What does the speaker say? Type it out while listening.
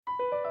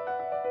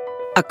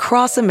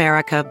Across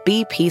America,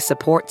 BP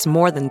supports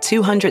more than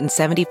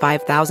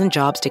 275,000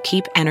 jobs to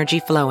keep energy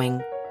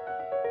flowing.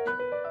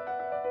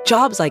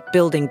 Jobs like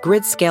building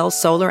grid-scale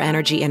solar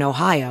energy in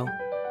Ohio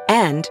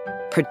and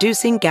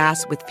producing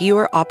gas with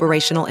fewer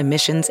operational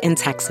emissions in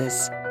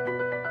Texas.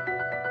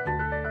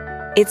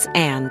 It's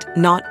and,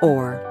 not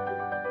or.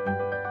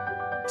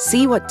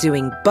 See what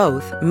doing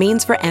both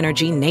means for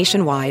energy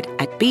nationwide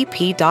at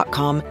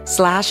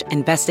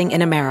bp.com/investing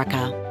in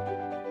America.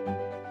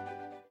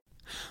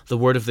 The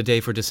word of the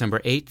day for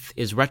December 8th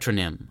is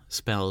retronym,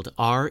 spelled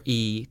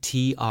R-E-T-R-O-N-Y-M.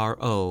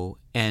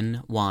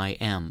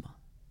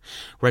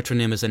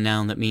 Retronym is a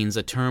noun that means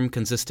a term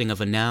consisting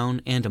of a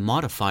noun and a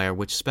modifier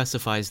which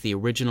specifies the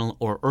original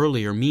or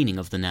earlier meaning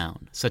of the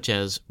noun, such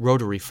as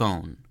rotary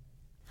phone.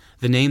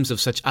 The names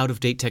of such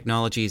out-of-date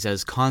technologies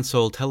as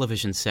console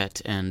television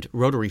set and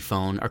rotary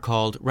phone are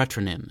called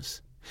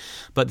retronyms.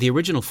 But the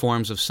original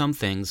forms of some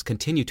things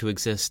continue to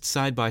exist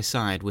side by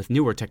side with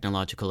newer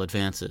technological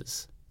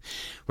advances.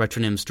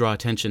 Retronyms draw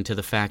attention to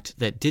the fact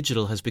that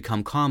digital has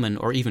become common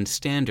or even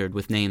standard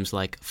with names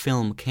like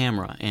film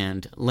camera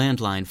and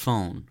landline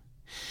phone.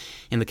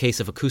 In the case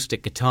of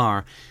acoustic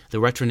guitar, the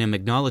retronym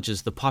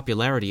acknowledges the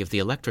popularity of the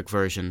electric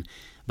version,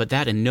 but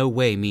that in no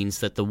way means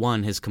that the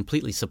one has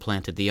completely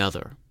supplanted the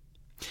other.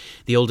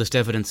 The oldest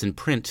evidence in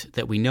print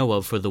that we know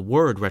of for the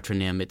word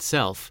retronym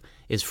itself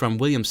is from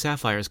William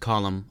Safire's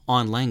column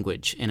On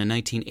Language in a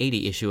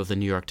 1980 issue of the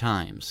New York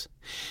Times.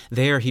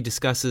 There he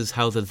discusses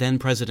how the then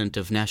president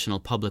of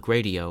National Public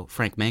Radio,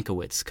 Frank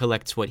Mankiewicz,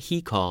 collects what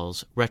he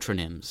calls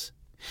retronyms.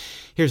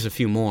 Here's a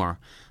few more: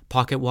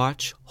 pocket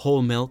watch,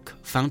 whole milk,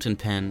 fountain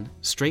pen,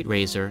 straight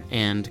razor,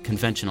 and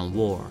conventional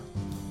war.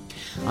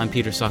 I'm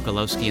Peter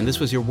Sokolowski, and this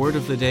was your Word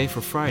of the Day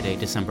for Friday,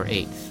 December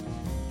 8th.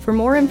 For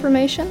more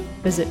information,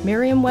 visit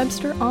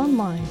Merriam-Webster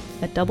online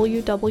at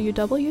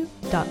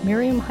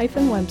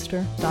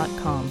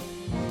www.merriam-webster.com.